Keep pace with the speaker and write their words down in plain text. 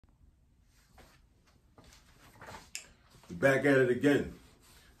Back at it again.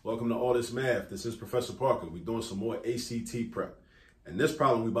 Welcome to All This Math. This is Professor Parker. We're doing some more ACT prep. And this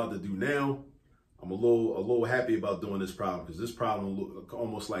problem we're about to do now, I'm a little happy about doing this problem because this problem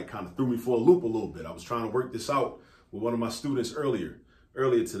almost like kind of threw me for a loop a little bit. I was trying to work this out with one of my students earlier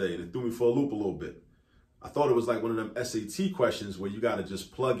today, and it threw me for a loop a little bit. I thought it was like one of them SAT questions where you got to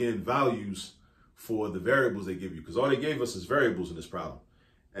just plug in values for the variables they give you, because all they gave us is variables in this problem.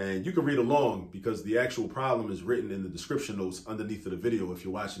 And you can read along because the actual problem is written in the description notes underneath of the video if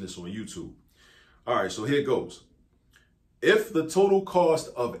you're watching this on YouTube. All right, so here it goes. If the total cost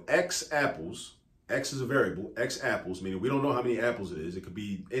of X apples, X is a variable, X apples, meaning we don't know how many apples it is. It could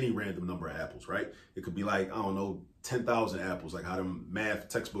be any random number of apples, right? It could be like, I don't know, 10,000 apples, like how them math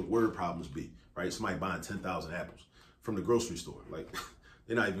textbook word problems be, right? Somebody buying 10,000 apples from the grocery store. Like,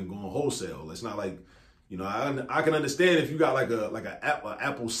 they're not even going wholesale. It's not like, you know, I can understand if you got like a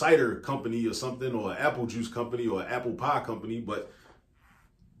apple cider company or something, or an apple juice company or an apple pie company, but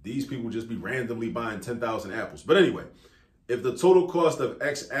these people just be randomly buying 10,000 apples. But anyway, if the total cost of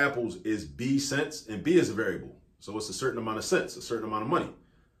X apples is B cents, and B is a variable, so it's a certain amount of cents, a certain amount of money,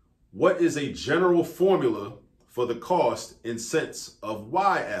 what is a general formula for the cost in cents of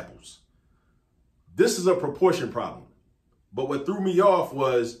Y apples? This is a proportion problem. But what threw me off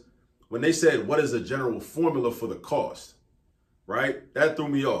was when they said, what is a general formula for the cost, right? That threw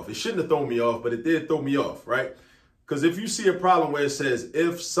me off. It shouldn't have thrown me off, but it did throw me off, right? Because if you see a problem where it says,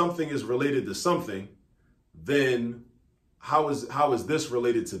 if something is related to something, then how is this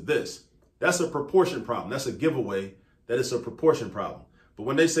related to this? That's a proportion problem. That's a giveaway that it's a proportion problem. But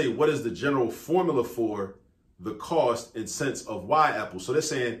when they say, what is the general formula for the cost in cents of Y apples? So they're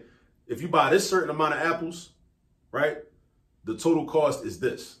saying, if you buy this certain amount of apples, right, the total cost is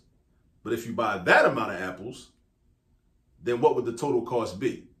this. But if you buy that amount of apples, then what would the total cost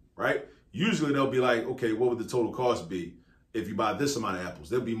be, right? Usually they'll be like, okay, what would the total cost be if you buy this amount of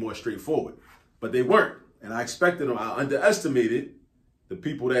apples? They'll be more straightforward. But they weren't. And I expected them. I underestimated the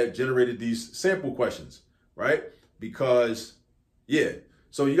people that generated these sample questions, right? Because, yeah,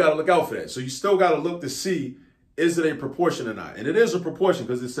 so you got to look out for that. So you still got to look to see, is it a proportion or not? And it is a proportion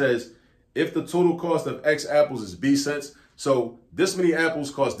because it says, if the total cost of X apples is B cents, so this many apples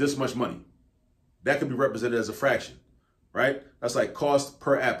cost this much money. That could be represented as a fraction, right? That's like cost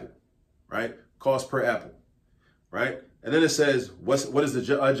per apple, right? Cost per apple, right? And then it says, what is the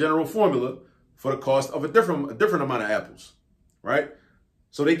general formula for the cost of a different amount of apples, right?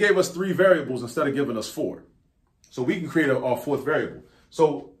 So they gave us 3 variables instead of giving us 4. So we can create our 4th variable.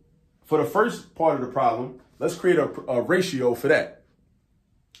 So for the first part of the problem, let's create a ratio for that.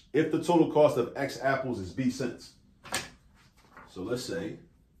 If the total cost of X apples is B cents. So let's say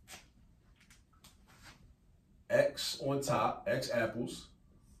X on top, X apples,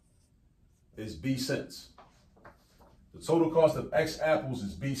 is B cents. The total cost of X apples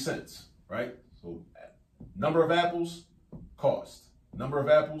is B cents, right? So number of apples, cost. Number of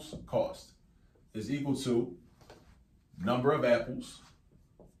apples, cost, is equal to number of apples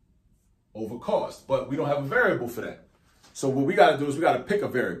over cost. But we don't have a variable for that. So what we got to do is we got to pick a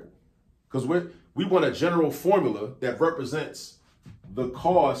variable, because we want a general formula that represents the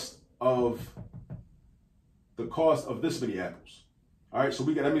cost of this many apples. All right, so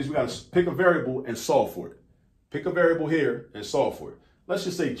that means we got to pick a variable and solve for it. Pick a variable here and solve for it. Let's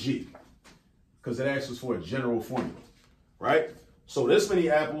just say G, because it asks us for a general formula, right? So this many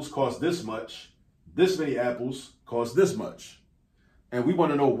apples cost this much. This many apples cost this much. And we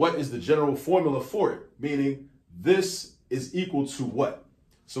want to know what is the general formula for it, meaning this is equal to what?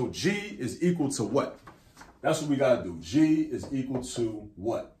 So G is equal to what? That's what we got to do. G is equal to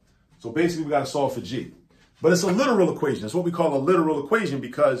what? So basically, we got to solve for G. But it's a literal equation. It's what we call a literal equation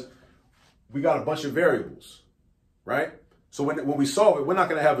because we got a bunch of variables, right? So when we solve it, we're not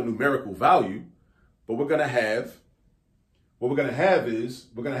going to have a numerical value, but we're going to have,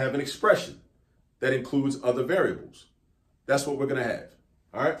 an expression that includes other variables. That's what we're going to have,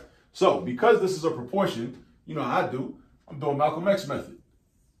 all right? So because this is a proportion, you know how I do, I'm doing Malcolm X method.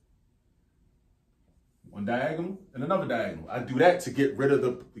 One diagonal and another diagonal. I do that to get rid of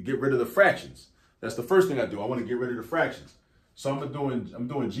the fractions. That's the first thing I do. I want to get rid of the fractions. So I'm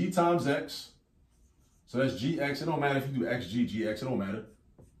doing G times X. So that's GX. It don't matter if you do XG, GX, it don't matter.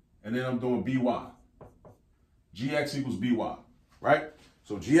 And then I'm doing BY. GX equals BY, right?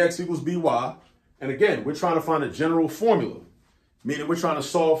 So GX equals BY. And again, we're trying to find a general formula, meaning we're trying to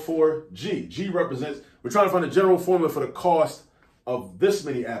solve for G. G represents, we're trying to find a general formula for the cost of this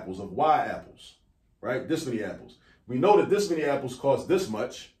many apples, of Y apples. Right? This many apples. We know that this many apples cost this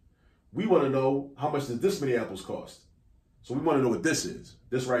much. We want to know how much does this many apples cost. So we want to know what this is,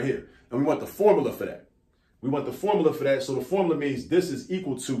 this right here. And we want the formula for that. We want the formula for that. So the formula means this is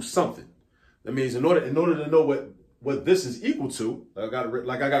equal to something. That means in order to know what this is equal to,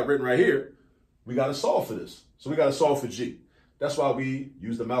 like I got written right here, we got to solve for this. So we got to solve for G. That's why we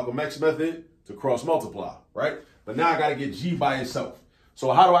use the Malcolm X method to cross multiply, right? But now I got to get G by itself.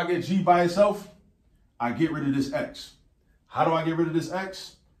 So how do I get G by itself? I get rid of this X. How do I get rid of this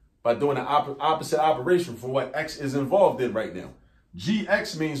X? By doing the opposite operation for what X is involved in right now.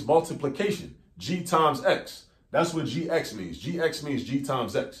 GX means multiplication. G times X. That's what GX means. GX means G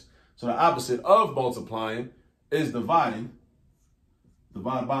times X. So the opposite of multiplying is dividing.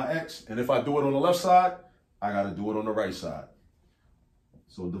 Divide by X. And if I do it on the left side, I got to do it on the right side.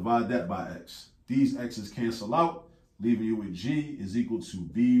 So divide that by X. These X's cancel out, leaving you with G is equal to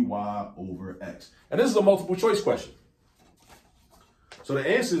BY over X. And this is a multiple choice question. So the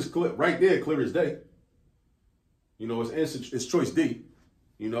answer is clear, right there, clear as day. You know, it's choice D,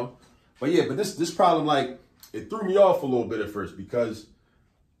 you know. But yeah, but this problem, like, it threw me off a little bit at first because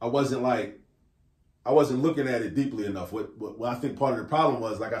I wasn't looking at it deeply enough. What I think part of the problem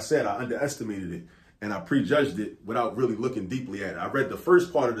was, like I said, I underestimated it and I prejudged it without really looking deeply at it. I read the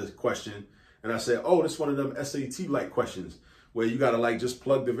first part of the question and I said, oh, this is one of them SAT-like questions where you got to like just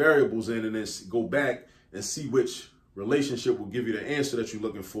plug the variables in and then go back and see which relationship will give you the answer that you're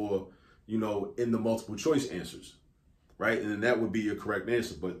looking for, you know, in the multiple choice answers, right? And then that would be your correct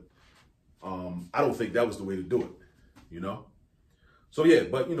answer. But I don't think that was the way to do it, you know? So yeah,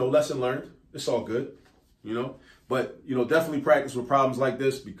 but, you know, lesson learned. It's all good, you know? But, you know, definitely practice with problems like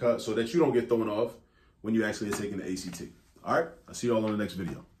this so that you don't get thrown off when you actually are taking the ACT. All right? I'll see you all on the next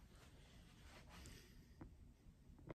video.